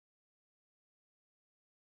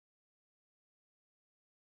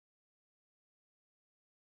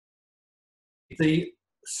the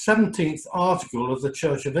 17th article of the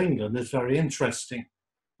Church of England is very interesting,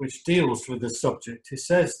 which deals with the subject. It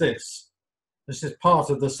says this is part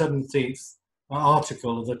of the 17th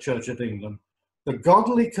article of the Church of England. The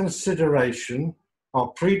godly consideration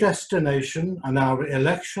of predestination and our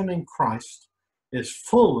election in Christ is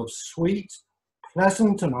full of sweet,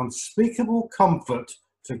 pleasant and unspeakable comfort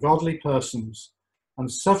to godly persons,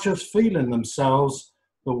 and such as feel in themselves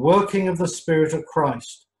the working of the Spirit of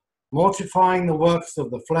Christ, mortifying the works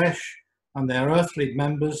of the flesh and their earthly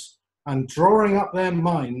members, and drawing up their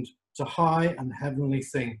mind to high and heavenly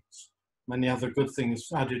things. Many other good things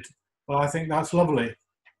added, but I think that's lovely.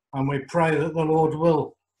 And we pray that the Lord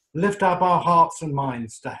will lift up our hearts and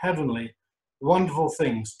minds to heavenly, wonderful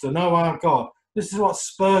things, to know our God. This is what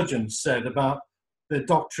Spurgeon said about the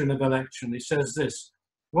doctrine of election. He says this: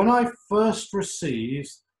 when I first received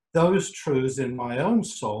those truths in my own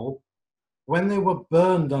soul, when they were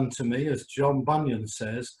burned unto me, as John Bunyan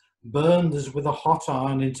says, burned as with a hot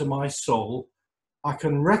iron into my soul, I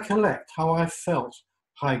can recollect how I felt.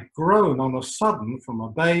 I had grown on a sudden from a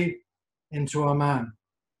babe into a man,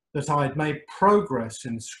 that I had made progress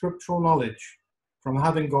in scriptural knowledge, from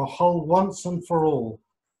having got hold once and for all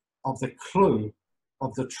of the clue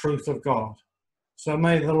of the truth of God. So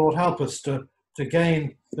may the Lord help us to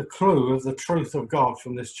gain the clue of the truth of God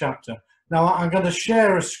from this chapter. Now I'm going to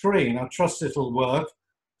share a screen. I trust it'll work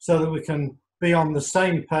so that we can be on the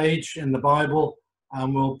same page in the Bible,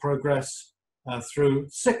 and we'll progress through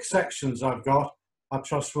 6 sections I've got. I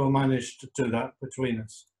trust we'll manage to do that between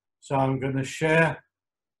us. So I'm going to share.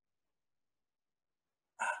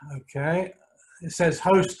 Okay. It says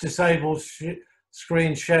host disabled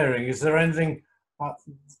screen sharing. Is there anything,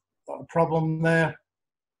 a problem there,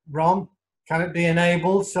 Ron? Can it be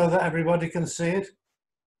enabled so that everybody can see it?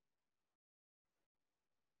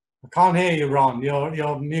 I can't hear you, Ron.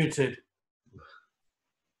 You're muted.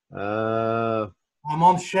 I'm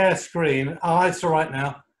on share screen. Oh, it's all right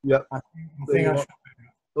now. Yeah. I think I should.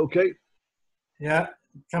 Okay. Yeah.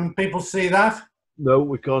 Can people see that? No,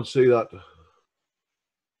 we can't see that.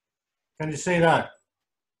 Can you see that?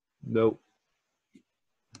 No.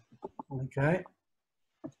 Okay.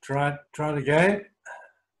 Try it again.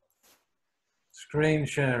 Screen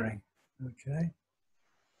sharing. Okay.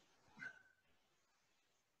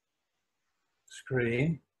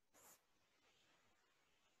 Screen.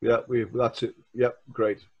 Yeah, that's it. Yep,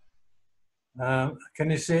 great. Can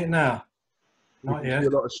you see it now? Not yet. See a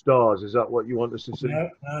lot of stars. Is that what you want us to see? No,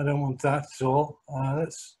 I don't want that at all.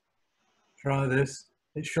 Let's try this.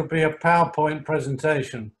 It should be a PowerPoint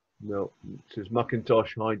presentation. No, it says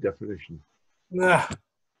Macintosh high definition.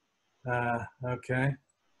 Okay.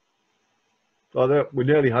 Oh, there, we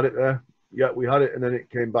nearly had it there. Yeah, we had it and then it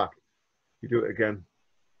came back. You do it again.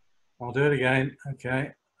 I'll do it again.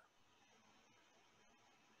 Okay.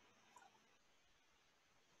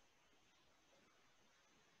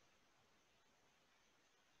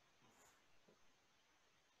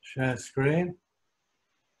 Share screen.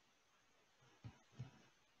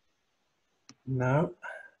 No.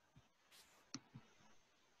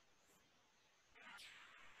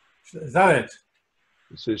 Is that it?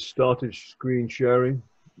 It says started screen sharing.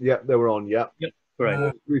 Yeah, they were on. Yeah. Yep.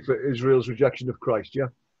 Great. For Israel's rejection of Christ. Yeah.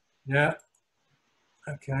 Yeah.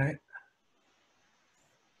 Okay.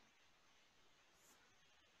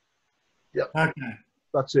 Yeah. Okay.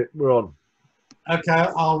 That's it. We're on. Okay.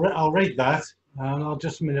 I'll read that, and I'll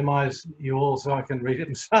just minimize you all so I can read it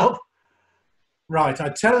myself. Right. I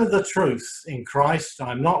tell you the truth in Christ.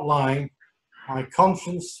 I'm not lying. My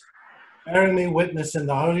conscience bearing me witness in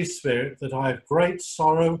the Holy Spirit that I have great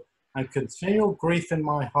sorrow and continual grief in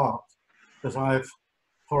my heart,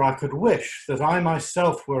 for I could wish that I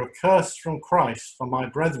myself were accursed from Christ for my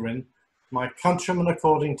brethren, my countrymen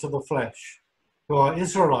according to the flesh, who are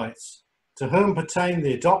Israelites, to whom pertain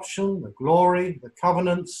the adoption, the glory, the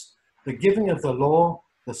covenants, the giving of the law,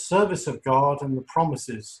 the service of God, and the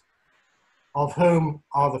promises, of whom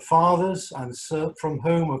are the fathers, and from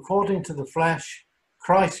whom, according to the flesh,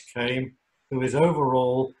 Christ came, who is over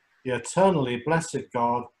all, the eternally blessed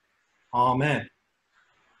God. Amen.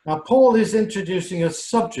 Now, Paul is introducing a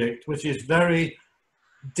subject which is very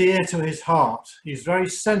dear to his heart. He's very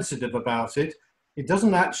sensitive about it. He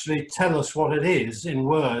doesn't actually tell us what it is in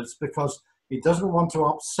words because he doesn't want to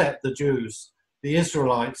upset the Jews, the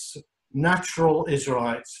Israelites, natural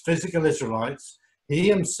Israelites, physical Israelites. He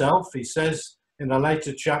himself, he says in a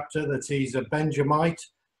later chapter that he's a Benjamite,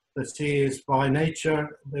 that he is by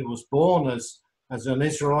nature, he was born as an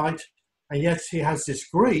Israelite, and yet he has this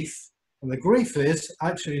grief. And the grief is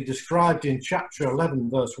actually described in chapter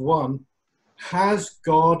 11, verse 1. Has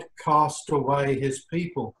God cast away his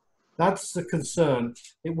people? That's the concern.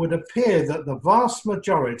 It would appear that the vast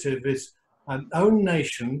majority of his own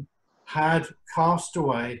nation had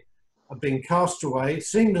been cast away. It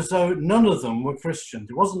seemed as though none of them were Christians.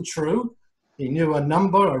 It wasn't true. He knew a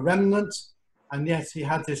number, a remnant, and yet he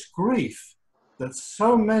had this grief that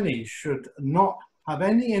so many should not have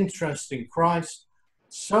any interest in Christ.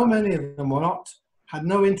 So many of them had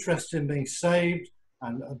no interest in being saved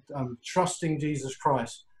and trusting Jesus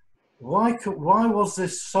Christ. Why was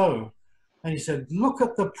this so? And he said, look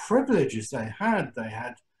at the privileges they had. They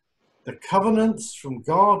had the covenants from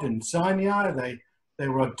God in Sinai. They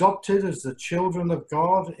were adopted as the children of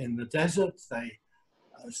God in the desert. They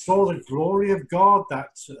saw the glory of God,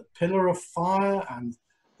 that pillar of fire and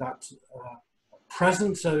that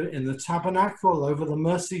presence in the tabernacle over the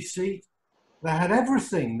mercy seat. They had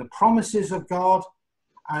everything, the promises of God.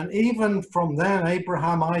 And even from them,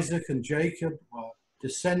 Abraham, Isaac, and Jacob were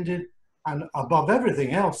descended. And above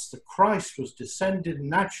everything else, the Christ was descended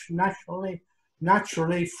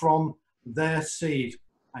naturally from their seed.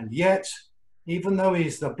 And yet, even though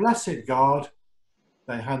he's the blessed God,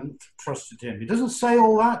 they hadn't trusted him. He doesn't say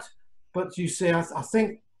all that, but you see, I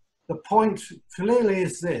think the point clearly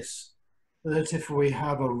is this, that if we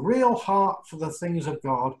have a real heart for the things of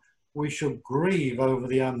God, we should grieve over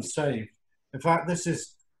the unsaved. In fact, this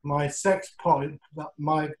is my sixth point.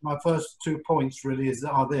 My first 2 points really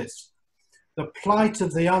are this. The plight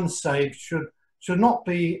of the unsaved should not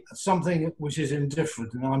be something which is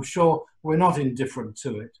indifferent, and I'm sure we're not indifferent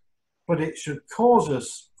to it, but it should cause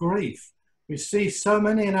us grief. We see so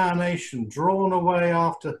many in our nation drawn away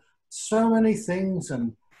after so many things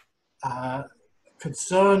and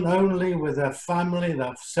concerned only with their family,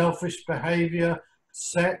 their selfish behavior,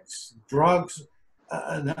 sex, drugs,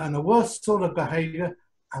 and the worst sort of behavior,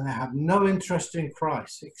 and they have no interest in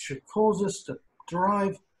Christ. It should cause us to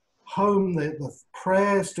drive home the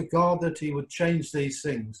prayers to God that he would change these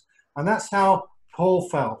things. And that's how Paul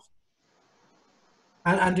felt.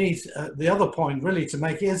 And he's, the other point really to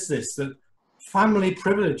make is this, that family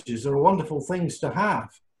privileges are wonderful things to have.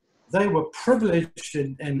 They were privileged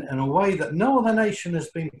in a way that no other nation has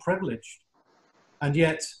been privileged. And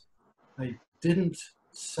yet they didn't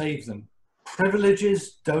save them.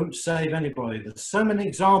 Privileges don't save anybody. There's so many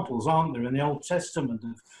examples, aren't there, in the Old Testament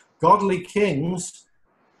of godly kings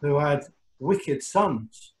who had wicked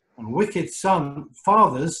sons and wicked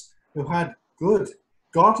fathers who had good,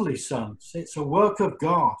 godly sons. It's a work of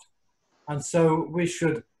God. And so we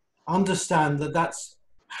should understand that that's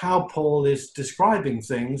how Paul is describing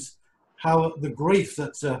things, how the grief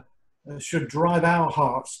that should drive our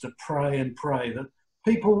hearts to pray and pray, that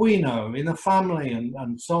people we know in the family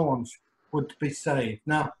and so on would be saved.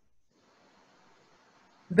 Now,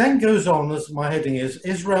 then goes on, as my heading is,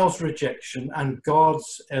 Israel's rejection and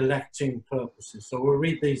God's electing purposes. So we'll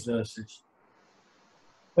read these verses.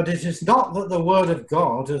 But it is not that the word of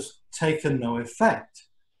God has taken no effect,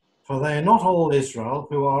 for they are not all Israel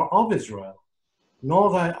who are of Israel,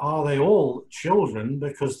 nor are they all children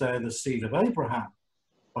because they are the seed of Abraham.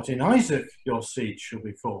 But in Isaac your seed shall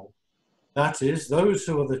be called. That is, those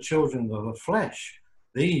who are the children of the flesh,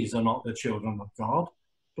 these are not the children of God,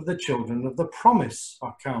 but the children of the promise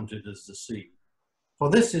are counted as the seed. For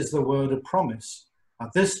this is the word of promise.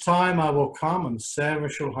 At this time I will come, and Sarah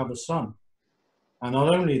shall have a son. And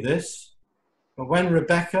not only this, but when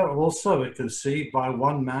Rebekah also had conceived by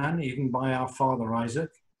one man, even by our father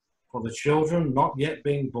Isaac, for the children not yet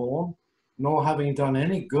being born, nor having done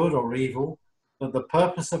any good or evil, that the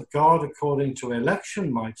purpose of God according to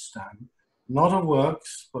election might stand, not of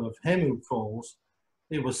works, but of him who calls,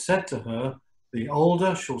 it was said to her, the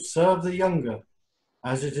older shall serve the younger,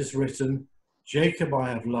 as it is written, Jacob I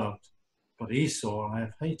have loved, but Esau I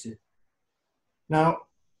have hated. Now,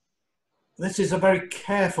 this is a very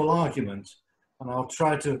careful argument, and I'll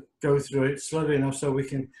try to go through it slowly enough so we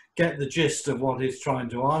can get the gist of what he's trying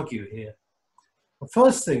to argue here. The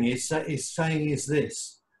first thing he's saying is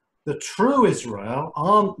this: the true Israel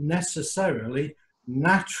aren't necessarily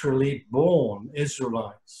naturally born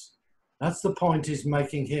Israelites. That's the point he's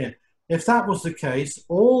making here. If that was the case,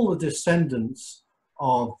 all the descendants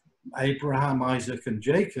of Abraham, Isaac, and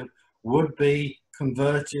Jacob would be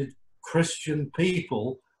converted Christian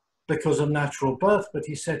people because of natural birth. But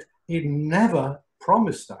he said he never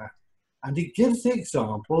promised that. And he gives the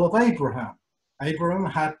example of Abraham. Abraham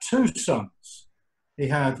had two sons. He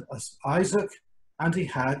had Isaac and he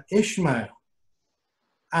had Ishmael.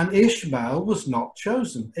 And Ishmael was not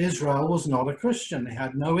chosen. Israel was not a Christian. He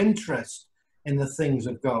had no interest in the things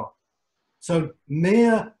of God. So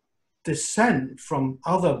mere descent from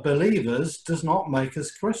other believers does not make us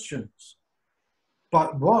Christians.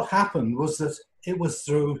 But what happened was that it was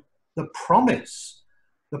through the promise.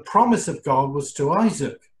 The promise of God was to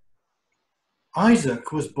Isaac.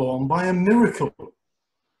 Isaac was born by a miracle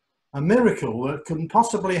that couldn't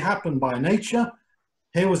possibly happen by nature.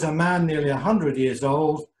 Here was a man nearly 100 years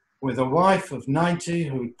old with a wife of 90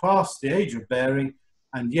 who'd passed the age of bearing,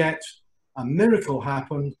 and yet a miracle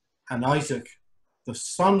happened and Isaac, the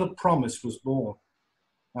son of promise, was born.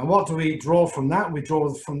 Now, what do we draw from that? We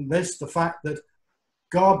draw from this the fact that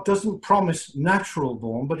God doesn't promise natural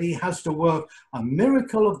born, but he has to work a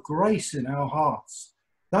miracle of grace in our hearts.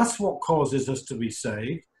 That's what causes us to be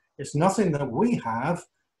saved. It's nothing that we have.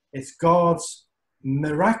 It's God's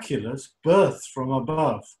miraculous birth from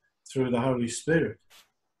above through the Holy Spirit.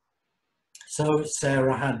 So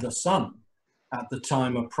Sarah had the son at the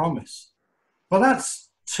time of promise. But that's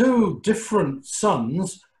two different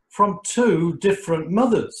sons from two different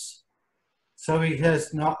mothers. So he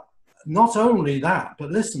has not only that,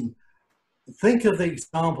 but listen, think of the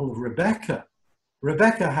example of Rebecca.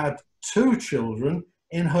 Rebecca had two children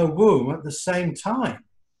in her womb at the same time.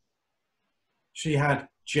 She had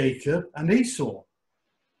Jacob and Esau.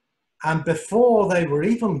 And before they were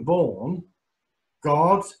even born,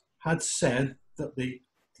 God had said that the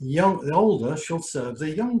older shall serve the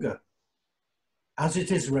younger. As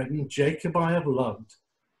it is written, Jacob I have loved,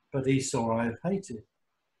 but Esau I have hated.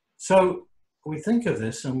 So we think of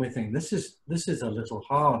this and we think this is a little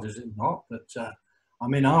hard, is it not? But I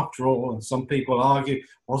mean, after all, and some people argue,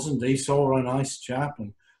 wasn't Esau a nice chap,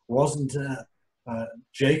 and wasn't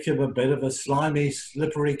Jacob a bit of a slimy,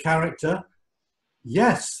 slippery character?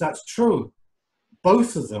 Yes, that's true.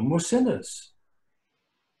 Both of them were sinners.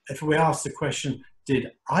 If we ask the question,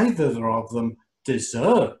 did either of them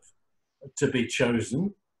deserve to be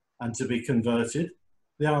chosen and to be converted?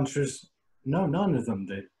 The answer is no, none of them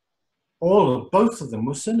did. Both of them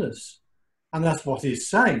were sinners. And that's what he's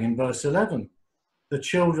saying in verse 11. The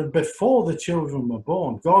children, before the children were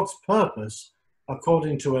born, God's purpose,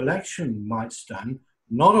 according to election, might stand,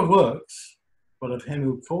 not of works, but of him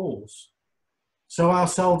who calls. So our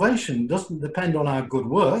salvation doesn't depend on our good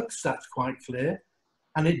works, that's quite clear.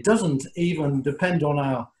 And it doesn't even depend on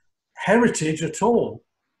our heritage at all.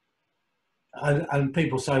 And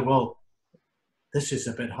people say, well, this is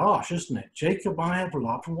a bit harsh, isn't it? Jacob I have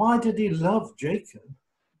loved. Why did he love Jacob?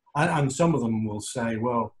 And some of them will say,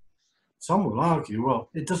 well, some will argue, well,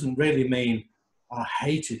 it doesn't really mean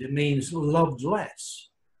hated. It means loved less.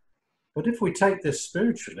 But if we take this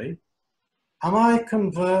spiritually, am I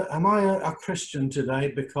a Christian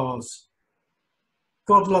today because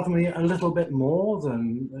God loved me a little bit more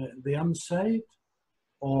than the unsaved?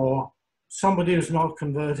 Or somebody who's not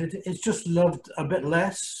converted is just loved a bit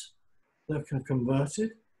less than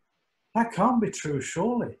converted? That can't be true,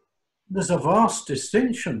 surely. There's a vast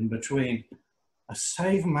distinction between a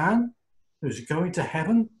saved man who's going to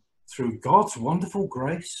heaven through God's wonderful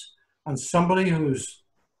grace and somebody who's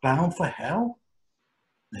bound for hell.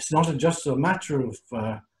 It's not just a matter of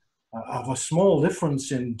a small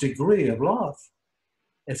difference in degree of love.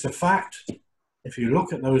 It's a fact. If you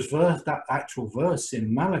look at that actual verse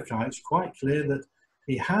in Malachi, it's quite clear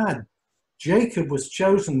that Jacob was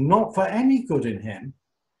chosen not for any good in him,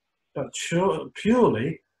 but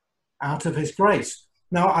purely out of his grace.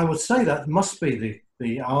 Now, I would say that must be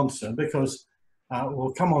the answer, because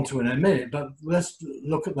we'll come on to it in a minute, but let's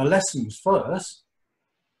look at the lessons first.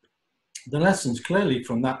 The lessons clearly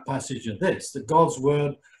from that passage are this, that God's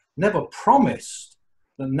word never promised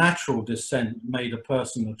that natural descent made a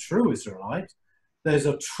person a true Israelite. There's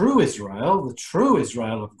a true Israel. The true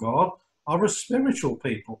Israel of God are a spiritual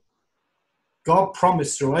people. God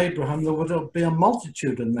promised through Abraham there would be a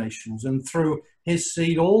multitude of nations, and through his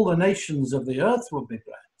seed all the nations of the earth will be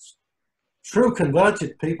blessed. True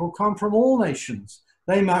converted people come from all nations.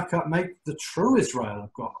 They make the true Israel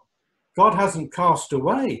of God. God hasn't cast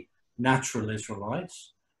away natural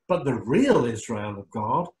Israelites, but the real Israel of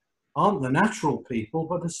God aren't the natural people,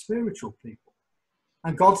 but the spiritual people.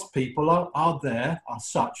 And God's people are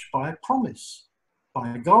such by a promise.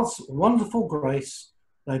 By God's wonderful grace,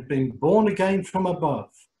 they've been born again from above.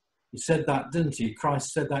 He said that, didn't he?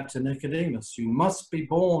 Christ said that to Nicodemus. You must be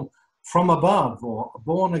born from above, or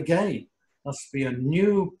born again. Must be a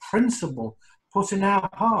new principle put in our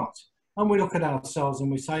heart. And we look at ourselves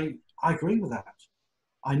and we say, I agree with that.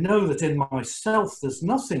 I know that in myself there's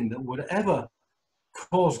nothing that would ever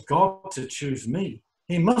cause God to choose me.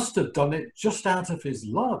 He must have done it just out of his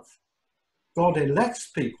love. God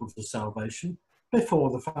elects people to salvation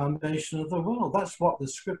before the foundation of the world. That's what the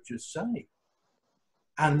scriptures say.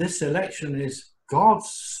 And this election is God's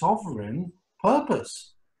sovereign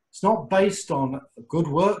purpose. It's not based on good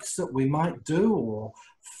works that we might do or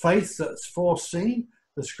faith that's foreseen.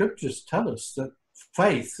 the scriptures tell us that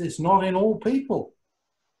faith is not in all people.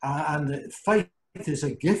 And that faith is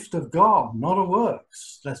a gift of God, not a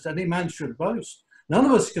works, lest any man should boast. None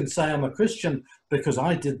of us can say I'm a Christian because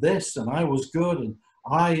I did this and I was good and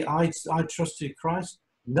I trusted Christ.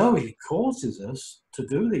 No, he causes us to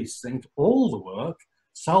do these things, all the work.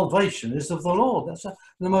 Salvation is of the Lord. That's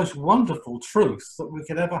the most wonderful truth that we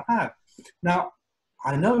could ever have. Now,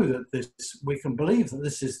 I know that we can believe that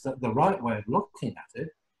this is the right way of looking at it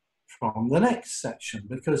from the next section,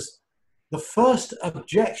 because the first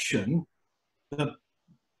objection that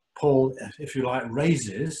Paul, if you like,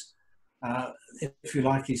 raises, if you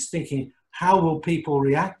like, he's thinking, how will people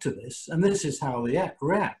react to this? And this is how they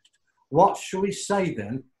react. What shall we say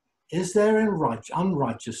then? Is there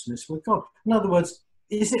unrighteousness with God? In other words,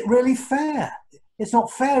 is it really fair? It's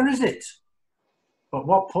not fair, is it? But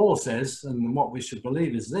what Paul says, and what we should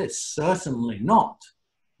believe, is this: certainly not.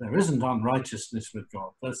 There isn't unrighteousness with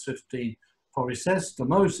God. Verse 15, for he says to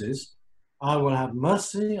Moses, I will have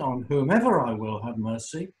mercy on whomever I will have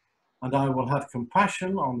mercy, and I will have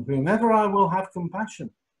compassion on whomever I will have compassion.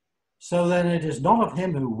 So then it is not of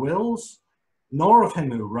him who wills, nor of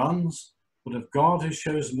him who runs, but of God who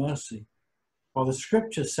shows mercy. For the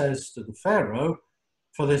scripture says to the Pharaoh,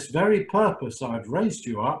 for this very purpose I've raised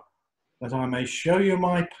you up, that I may show you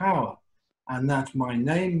my power, and that my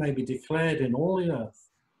name may be declared in all the earth.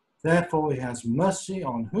 Therefore he has mercy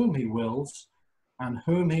on whom he wills, and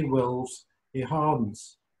whom he wills he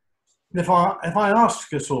hardens. If I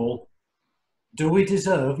ask us all, do we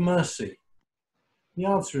deserve mercy? The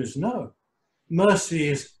answer is no. Mercy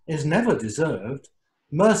is never deserved.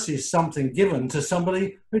 Mercy is something given to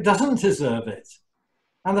somebody who doesn't deserve it.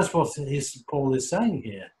 And that's what Paul is saying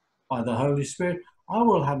here. By the Holy Spirit, I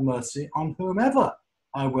will have mercy on whomever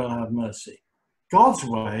I will have mercy. God's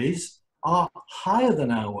ways are higher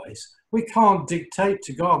than our ways. We can't dictate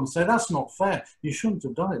to God and say, that's not fair. You shouldn't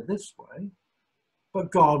have done it this way.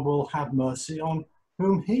 But God will have mercy on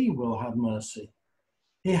whom he will have mercy.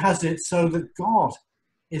 He has it so that God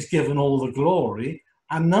is given all the glory,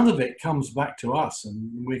 and none of it comes back to us.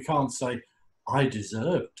 And we can't say, I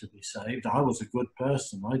deserve to be saved. I was a good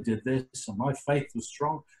person. I did this and my faith was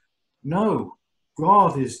strong. No,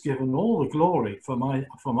 God is given all the glory for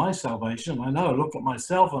my salvation. I know, I look at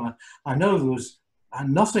myself and I know there was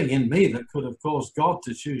nothing in me that could have caused God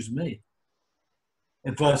to choose me.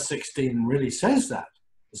 In verse 16 really says that.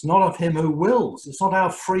 It's not of him who wills. It's not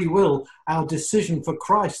our free will, our decision for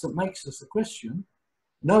Christ that makes us a Christian.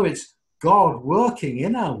 No, it's God working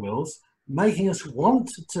in our wills, making us want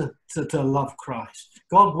to love Christ.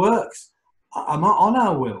 God works on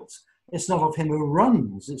our wills. It's not of him who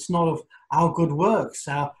runs. It's not of our good works,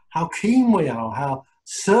 how keen we are, how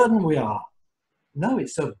certain we are. No,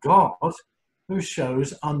 it's of God who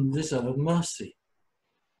shows undeserved mercy.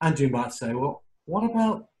 And you might say, well, what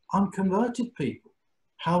about unconverted people?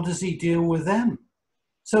 How does he deal with them?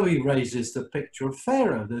 So he raises the picture of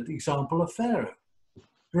Pharaoh, the example of Pharaoh.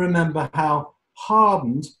 Remember how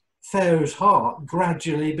hardened Pharaoh's heart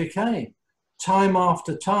gradually became. Time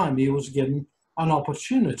after time, he was given an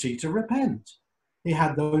opportunity to repent. He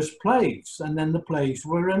had those plagues, and then the plagues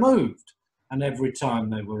were removed. And every time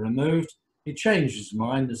they were removed, he changed his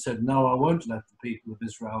mind and said, no, I won't let the people of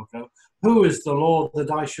Israel go. Who is the Lord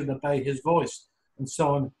that I should obey his voice? And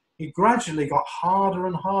so on. He gradually got harder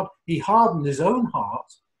and harder. He hardened his own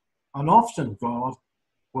heart, and often God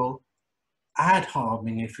will add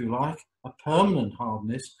hardening, if you like, a permanent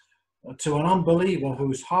hardness to an unbeliever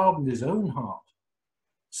who's hardened his own heart.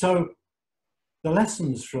 So the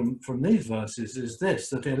lessons from these verses is this,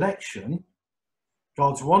 that election,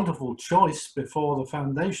 God's wonderful choice before the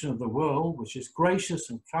foundation of the world, which is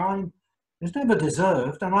gracious and kind, is never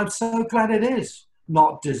deserved, and I'm so glad it is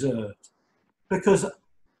not deserved, because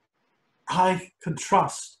I can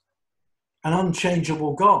trust an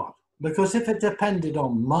unchangeable God. Because if it depended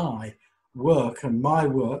on my work and my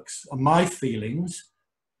works and my feelings,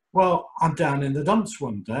 well, I'm down in the dumps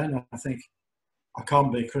one day and I think, I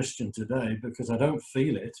can't be a Christian today because I don't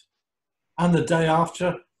feel it. And the day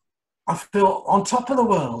after, I feel on top of the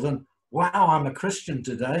world and wow, I'm a Christian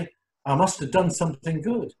today. I must have done something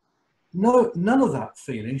good. No, none of that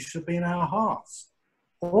feeling should be in our hearts.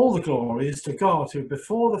 All the glory is to God who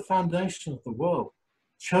before the foundation of the world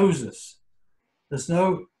chose us. There's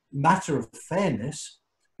no matter of fairness.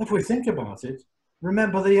 If we think about it,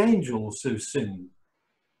 remember the angels who sinned.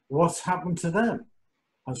 What's happened to them?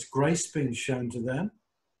 Has grace been shown to them?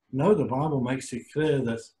 No, the Bible makes it clear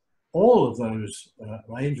that all of those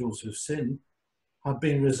angels who sinned have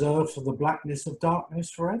been reserved for the blackness of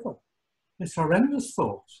darkness forever. It's horrendous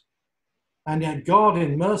thought. And yet God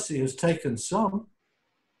in mercy has taken some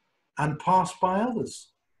and passed by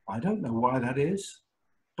others. I don't know why that is,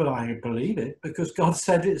 but I believe it because God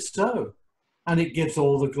said it's so. And it gives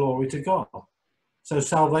all the glory to God. So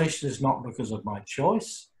salvation is not because of my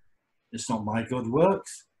choice. It's not my good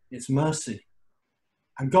works. It's mercy.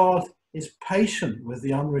 And God is patient with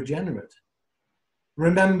the unregenerate.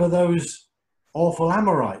 Remember those awful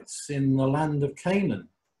Amorites in the land of Canaan.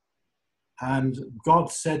 And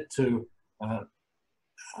God said to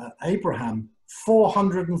Abraham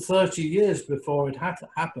 430 years before it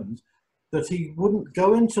happened that he wouldn't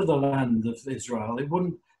go into the land of Israel. It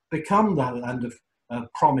wouldn't become the land of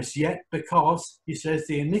promise yet, because he says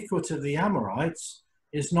the iniquity of the Amorites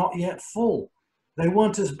is not yet full. They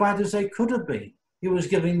weren't as bad as they could have been. He was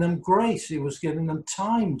giving them grace. He was giving them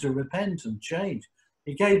time to repent and change.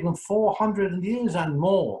 He gave them 400 years and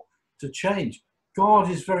more to change. God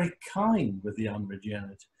is very kind with the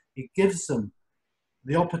unregenerate. He gives them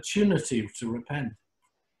the opportunity to repent.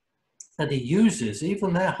 And he uses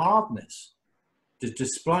even their hardness to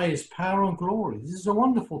display his power and glory. This is a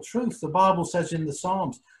wonderful truth. The Bible says in the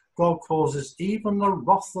Psalms, God causes even the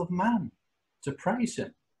wrath of man to praise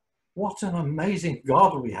him. What an amazing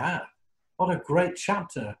God we have. What a great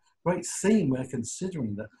chapter, great theme we're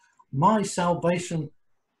considering, that my salvation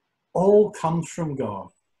all comes from God.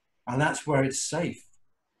 And that's where it's safe,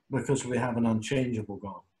 because we have an unchangeable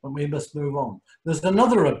God. But we must move on. There's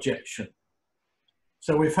another objection.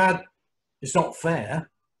 So we've had, it's not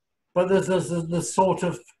fair, but there's the sort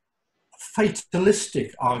of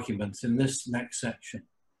fatalistic arguments in this next section.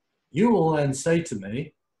 You will then say to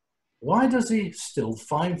me, why does he still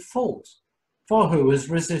find fault? For who has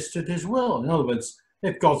resisted his will? In other words,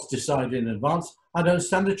 if God's decided in advance, I don't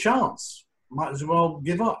stand a chance. Might as well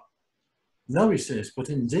give up. No, he says, but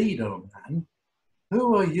indeed, O man,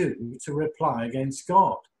 who are you to reply against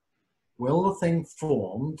God? Will the thing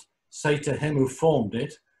formed say to him who formed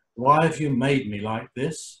it, why have you made me like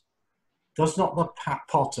this? Does not the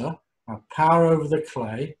potter have power over the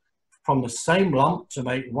clay from the same lump to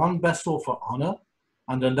make one vessel for honor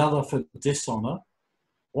and another for dishonor?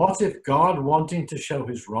 What if God, wanting to show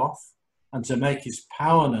his wrath and to make his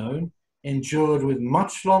power known, endured with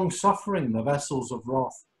much long suffering the vessels of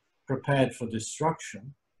wrath prepared for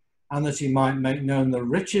destruction, and that he might make known the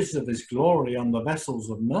riches of his glory on the vessels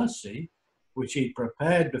of mercy, which he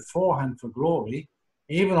prepared beforehand for glory,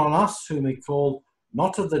 even on us whom he called,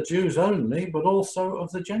 not of the Jews only, but also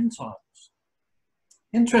of the Gentiles.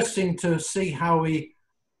 Interesting to see how he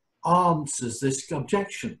answers this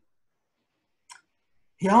objection.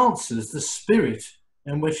 He answers the spirit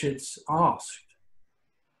in which it's asked.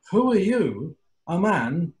 Who are you, a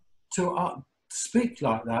man, to speak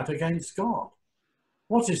like that against God?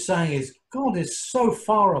 What he's saying is, God is so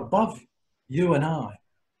far above you and I.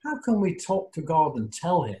 How can we talk to God and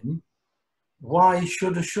tell him why he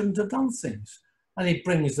should or shouldn't have done things? And he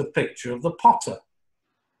brings the picture of the potter.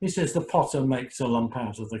 He says the potter makes a lump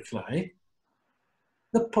out of the clay.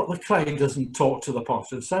 The clay doesn't talk to the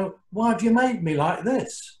potter. So why have you made me like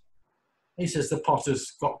this? He says the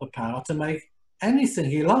potter's got the power to make anything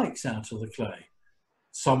he likes out of the clay.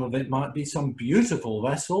 Some of it might be some beautiful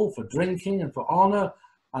vessel for drinking and for honor,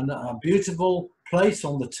 and a beautiful place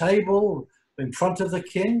on the table in front of the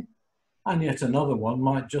king. And yet another one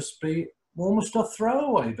might just be almost a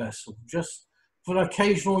throwaway vessel, just for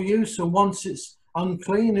occasional use, and once it's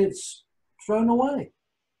unclean, it's thrown away.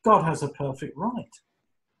 God has a perfect right.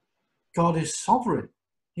 God is sovereign.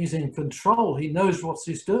 He's in control. He knows what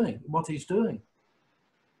he's doing.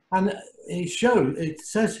 And it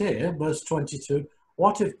says here, verse 22,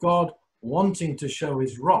 what if God, wanting to show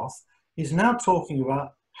his wrath, he's now talking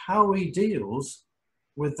about how he deals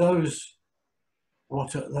with those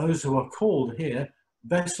who are called here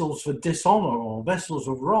vessels for dishonor, or vessels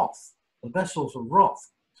of wrath, the vessels of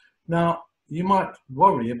wrath. Now, you might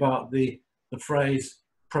worry about the phrase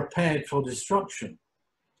prepared for destruction,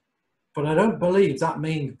 but I don't believe that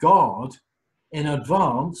means God in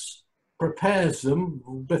advance prepares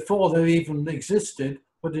them before they even existed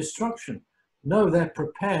for destruction. No, they're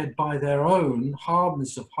prepared by their own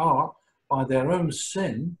hardness of heart, by their own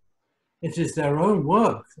sin. It is their own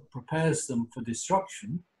work that prepares them for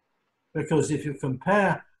destruction, because if you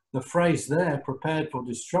compare the phrase there, prepared for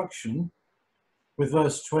destruction, with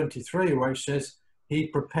verse 23, where it says, he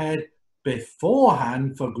prepared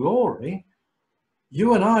beforehand for glory,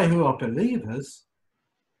 you and I who are believers,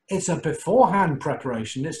 it's a beforehand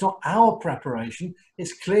preparation. It's not our preparation.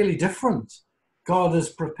 It's clearly different. God has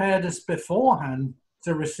prepared us beforehand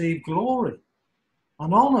to receive glory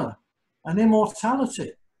and honor and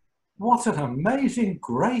immortality. What an amazing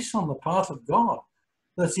grace on the part of God,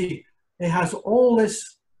 that he has all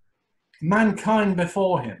this mankind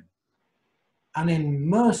before him. And in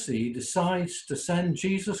mercy, he decides to send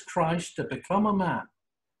Jesus Christ to become a man,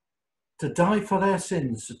 to die for their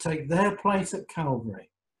sins, to take their place at Calvary,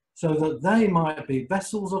 so that they might be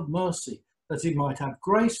vessels of mercy, that he might have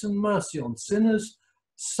grace and mercy on sinners,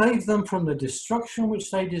 save them from the destruction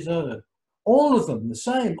which they deserve. All of them the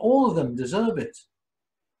same, all of them deserve it.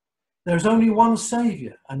 There's only one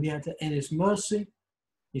Saviour, and yet in his mercy,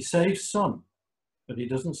 he saves some, but he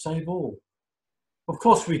doesn't save all. Of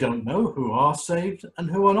course, we don't know who are saved and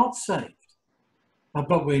who are not saved,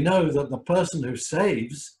 but we know that the person who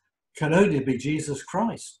saves can only be Jesus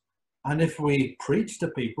Christ. And if we preach to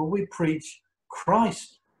people, we preach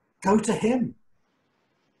Christ. Go to him.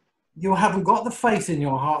 You haven't got the faith in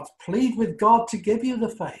your heart. Plead with God to give you the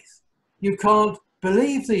faith. You can't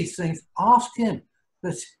believe these things. Ask him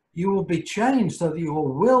that you will be changed, so that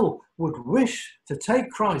your will would wish to take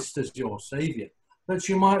Christ as your Saviour, that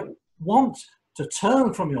you might want to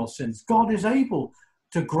turn from your sins. God is able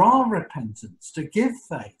to grant repentance, to give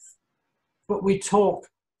faith. But we talk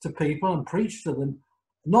to people and preach to them,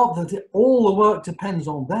 not that all the work depends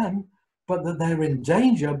on them, but that they're in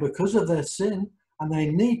danger because of their sin, and they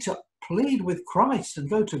need to plead with Christ and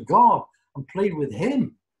go to God and plead with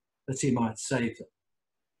him that he might save them.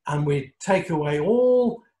 And we take away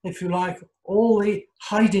all, if you like, all the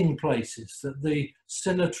hiding places that the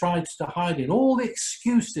sinner tries to hide in, all the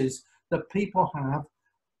excuses that people have.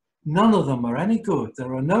 None of them are any good.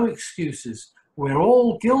 There are no excuses. We're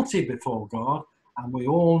all guilty before God, and we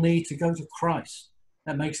all need to go to Christ.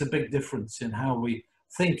 That makes a big difference in how we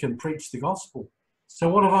think and preach the gospel. So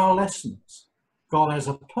what are our lessons? God has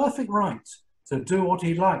a perfect right to do what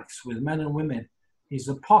he likes with men and women. He's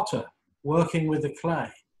a potter working with the clay.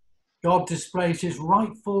 God displays his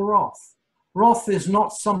rightful wrath. Wrath is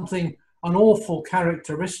not something, an awful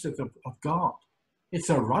characteristic of God. It's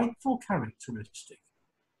a rightful characteristic.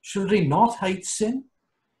 Should he not hate sin?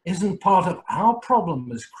 Isn't part of our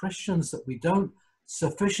problem as Christians that we don't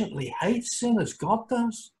sufficiently hate sin as God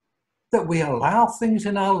does? That we allow things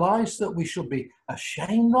in our lives that we should be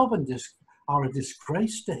ashamed of and are a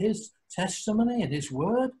disgrace to his testimony and his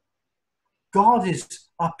word? God is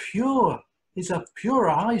a purer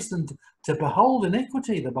eyes than to behold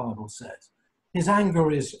iniquity, the Bible says. His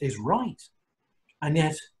anger is right, and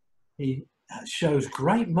yet he shows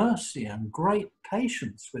great mercy and great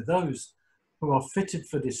patience with those who are fitted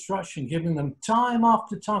for destruction, giving them time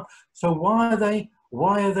after time. So why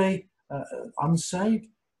are they unsaved?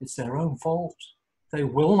 It's their own fault. They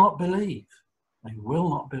will not believe. They will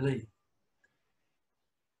not believe.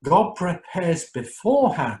 God prepares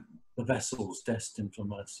beforehand the vessels destined for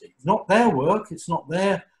mercy. It's not their work. It's not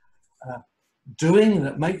their doing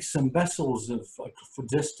that makes them vessels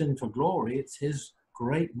destined for glory. It's his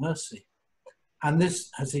great mercy. And this,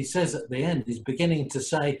 as he says at the end, he's beginning to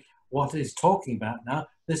say what he's talking about now.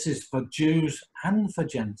 This is for Jews and for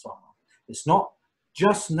Gentiles. It's not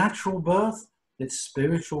just natural birth, it's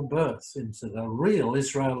spiritual birth into the real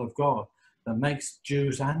Israel of God that makes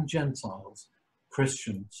Jews and Gentiles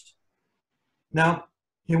Christians. Now,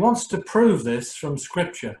 he wants to prove this from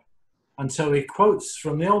Scripture. And so he quotes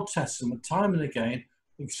from the Old Testament time and again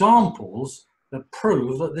examples that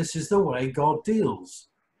prove that this is the way God deals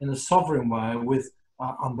in a sovereign way with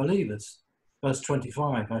unbelievers. Verse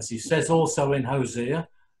 25, as he says also in Hosea,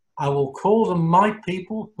 I will call them my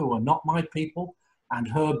people who are not my people, and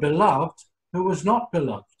her beloved who was not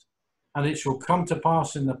beloved. And it shall come to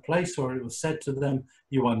pass in the place where it was said to them,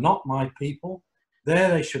 you are not my people,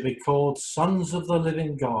 there they shall be called sons of the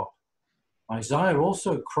living God. Isaiah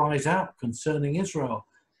also cries out concerning Israel,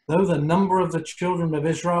 though the number of the children of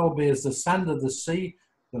Israel be as the sand of the sea,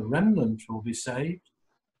 the remnant will be saved.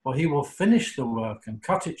 For he will finish the work and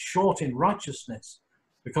cut it short in righteousness,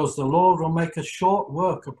 because the Lord will make a short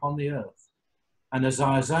work upon the earth. And as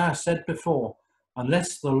Isaiah said before,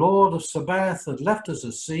 unless the Lord of Sabaoth had left us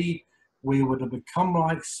a seed, we would have become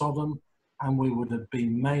like Sodom, and we would have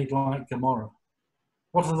been made like Gomorrah.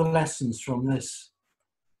 What are the lessons from this?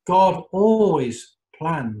 God always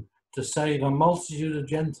planned to save a multitude of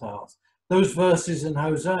Gentiles. Those verses in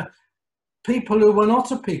Hosea, people who were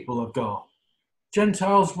not a people of God.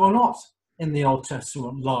 Gentiles were not, in the Old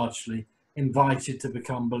Testament, largely invited to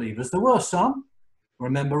become believers. There were some.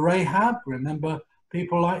 Remember Rahab, remember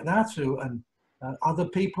people like that, and other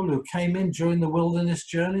people who came in during the wilderness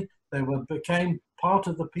journey. They became part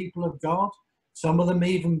of the people of God. Some of them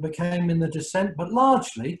even became in the descent, but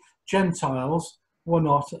largely Gentiles were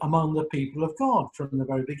not among the people of God from the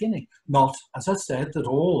very beginning. Not, as I said, that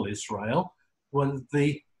all Israel were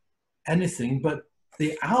anything but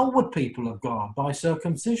the outward people of God by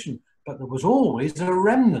circumcision, but there was always a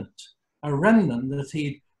remnant that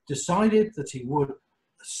he decided that he would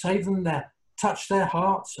save them, touch their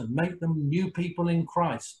hearts and make them new people in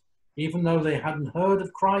Christ. Even though they hadn't heard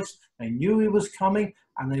of Christ, they knew he was coming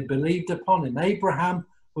and they believed upon him. Abraham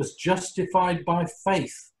was justified by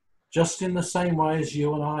faith, just in the same way as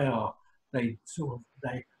you and I are. They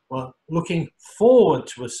were looking forward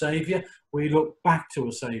to a saviour. We look back to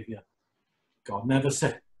a saviour. God never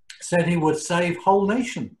said he would save whole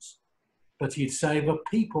nations, but he'd save a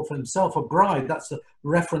people for himself, a bride. That's a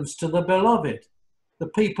reference to the beloved. The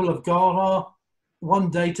people of God are one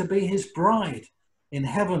day to be his bride in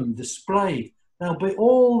heaven displayed. There'll be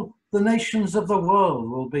all the nations of the world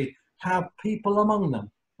will have people among them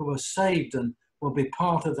who are saved and will be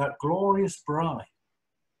part of that glorious bride.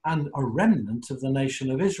 And a remnant of the nation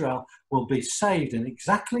of Israel will be saved in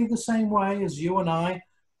exactly the same way as you and I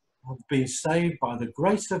have been saved by the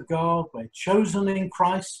grace of God. We're chosen in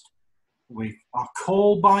Christ. We are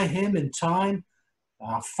called by him in time.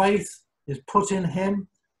 Our faith is put in him.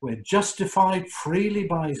 We're justified freely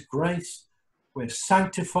by his grace. We're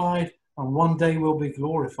sanctified, and one day we'll be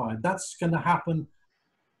glorified. That's going to happen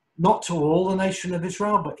not to all the nation of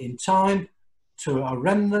Israel, but in time to a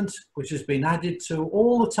remnant which has been added to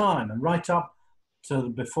all the time and right up to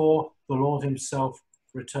before the Lord himself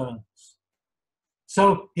returns.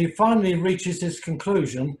 So he finally reaches his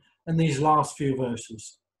conclusion in these last few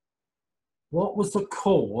verses. What was the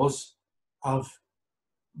cause of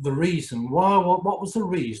the reason why? What was the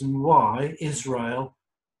reason why Israel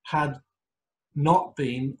had not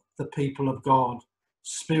been the people of God,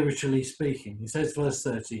 spiritually speaking? He says, verse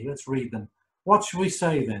 30, let's read them. What shall we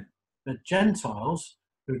say then? That Gentiles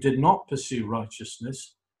who did not pursue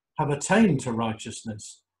righteousness have attained to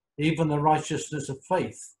righteousness, even the righteousness of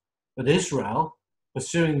faith. But Israel,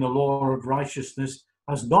 pursuing the law of righteousness,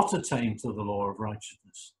 has not attained to the law of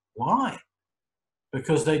righteousness. Why?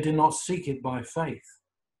 Because they did not seek it by faith,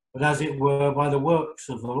 but as it were by the works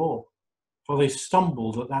of the law. For they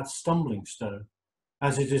stumbled at that stumbling stone.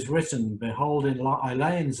 As it is written, behold, I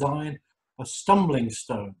lay in Zion a stumbling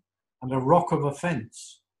stone and a rock of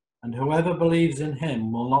offense, and whoever believes in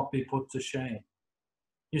him will not be put to shame.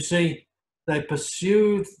 You see, they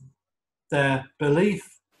pursued their belief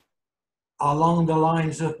along the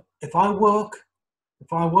lines of, if I work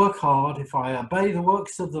hard, if I obey the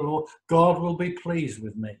works of the law, God will be pleased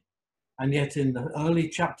with me. And yet in the early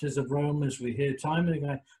chapters of Romans, we hear time and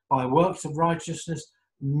again, by works of righteousness,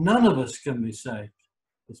 none of us can be saved.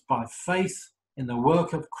 It's by faith in the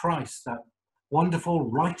work of Christ, that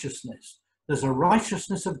wonderful righteousness. There's a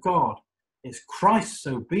righteousness of God. It's Christ's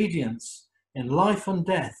obedience in life and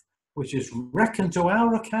death, which is reckoned to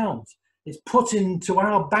our account. It's put into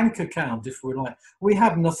our bank account, if we like. We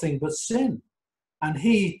have nothing but sin. And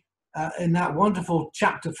he, in that wonderful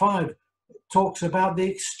chapter 5, talks about the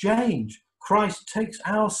exchange. Christ takes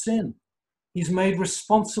our sin. He's made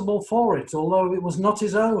responsible for it, although it was not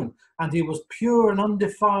his own. And he was pure and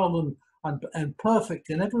undefiled and perfect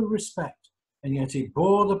in every respect. And yet he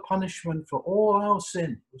bore the punishment for all our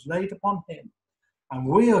sin. It was laid upon him. And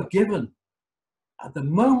we are given, at the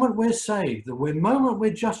moment we're saved, the moment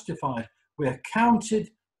we're justified, we are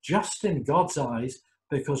counted just in God's eyes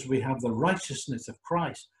because we have the righteousness of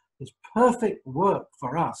Christ, his perfect work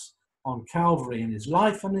for us on Calvary in his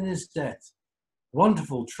life and in his death.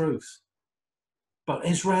 Wonderful truth. But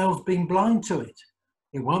Israel's been blind to it.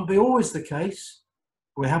 It won't be always the case.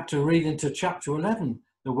 We have to read into chapter 11.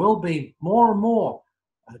 There will be more and more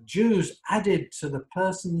Jews added to the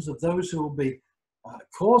persons of those who will be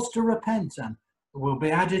caused to repent and will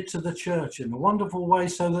be added to the church in a wonderful way,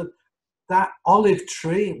 so that that olive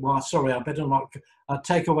tree, well, sorry, I better not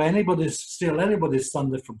steal anybody's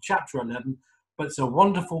thunder from chapter 11, but it's a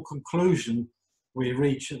wonderful conclusion we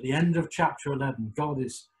reach at the end of chapter 11. God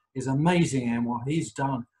is amazing in what he's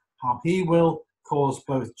done, how he will cause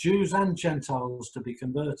both Jews and Gentiles to be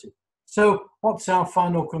converted. So what's our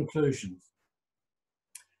final conclusion?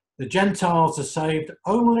 The Gentiles are saved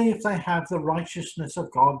only if they have the righteousness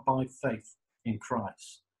of God by faith in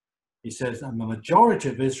Christ. He says, and the majority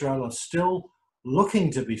of Israel are still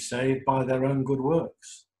looking to be saved by their own good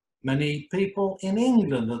works. Many people in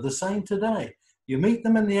England are the same today. You meet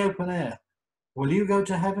them in the open air. Will you go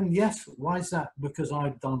to heaven? Yes. Why is that? Because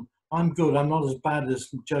I'm good. I'm not as bad as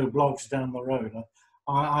Joe Bloggs down the road.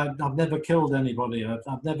 I've never killed anybody.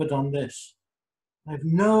 I've never done this. They have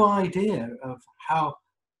no idea of how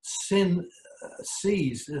sin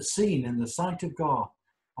is seen in the sight of God.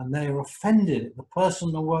 And they are offended at the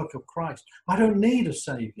person and work of Christ. I don't need a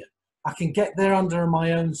saviour. I can get there under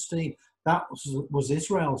my own steam. That was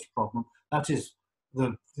Israel's problem. That is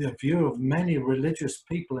the view of many religious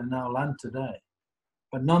people in our land today.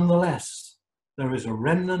 But nonetheless, there is a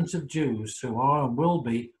remnant of Jews who are and will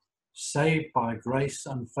be saved by grace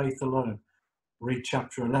and faith alone. Read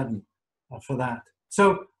chapter 11 for that.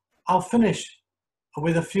 So I'll finish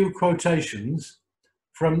with a few quotations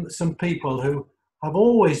from some people who have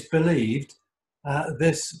always believed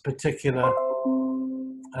this particular,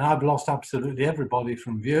 and I've lost absolutely everybody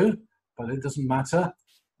from view, but it doesn't matter.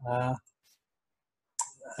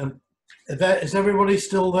 Is everybody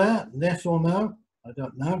still there? Yes or no? I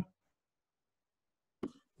don't know.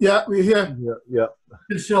 Yeah, we're here. Yeah.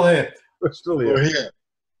 You're still here. We're still here. We're here.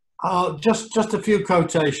 Just a few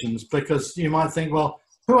quotations, because you might think, well,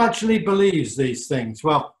 who actually believes these things?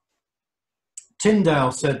 Well,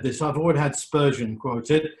 Tyndale said this. I've already had Spurgeon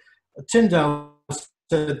quoted. Tyndale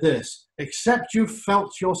said this: except you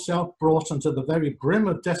felt yourself brought unto the very brim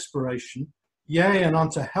of desperation, yea, and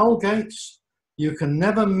unto hell gates, you can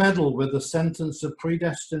never meddle with the sentence of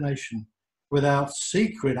predestination without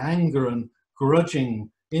secret anger and grudging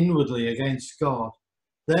inwardly against God.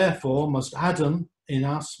 Therefore must Adam in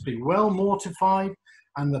us be well mortified,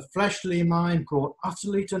 and the fleshly mind brought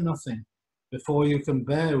utterly to nothing, before you can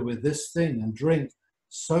bear with this thing and drink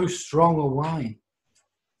so strong a wine.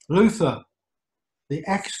 Luther: the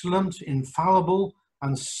excellent, infallible,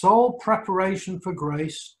 and sole preparation for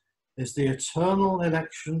grace is the eternal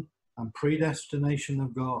election and predestination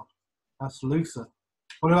of God. That's Luther.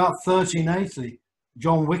 What about 1380?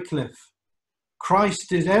 John Wycliffe: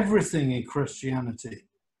 Christ is everything in Christianity.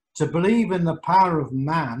 To believe in the power of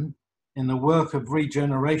man in the work of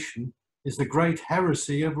regeneration is the great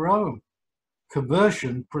heresy of Rome.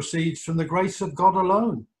 Conversion proceeds from the grace of God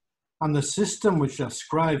alone, and the system which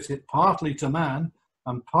ascribes it partly to man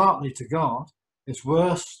and partly to God is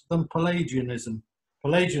worse than Pelagianism.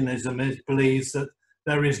 Pelagianism believes that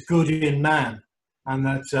there is good in man, and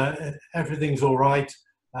that everything's all right,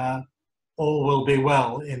 all will be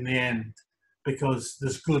well in the end, because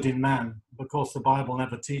there's good in man. Of course, the Bible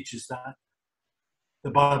never teaches that. The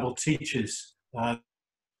Bible teaches and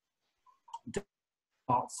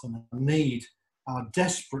our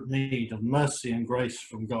desperate need of mercy and grace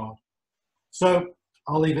from God. So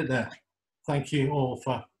I'll leave it there. Thank you all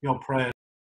for your prayers.